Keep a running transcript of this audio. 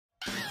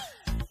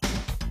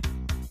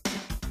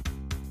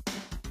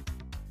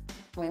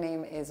My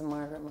name is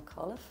Margaret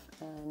McAuliffe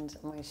and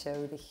my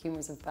show, The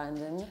Humours of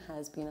Bandon,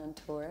 has been on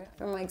tour.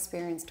 From my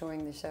experience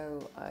touring the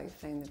show, I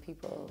found the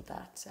people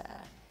that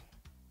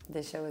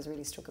the show has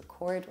really struck a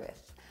chord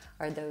with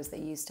are those that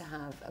used to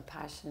have a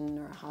passion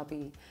or a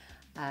hobby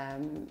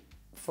and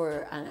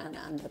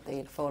that they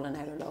had fallen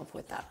out of love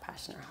with that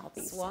passion or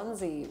hobby.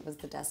 Swansea was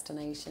the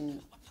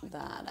destination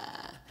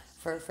that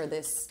for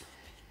this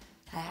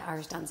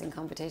Irish dancing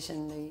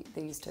competition.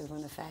 They used to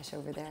run a fete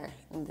over there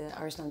in the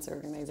Irish dance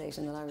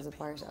organisation that I was a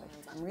part of.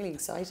 I'm really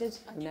excited.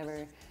 I've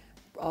never,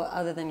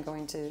 other than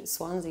going to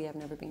Swansea, I've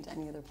never been to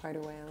any other part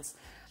of Wales.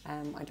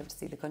 I'd love to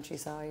see the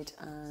countryside,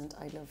 and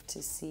I'd love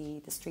to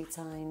see the street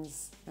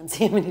signs and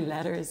see how many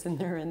letters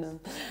there are in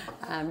them.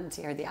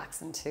 To hear the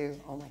accent too.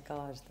 Oh my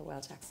God, the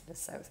Welsh accent is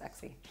so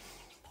sexy.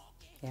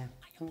 Yeah,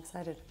 I'm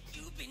excited.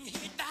 You've been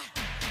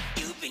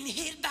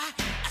hit by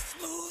a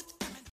smooth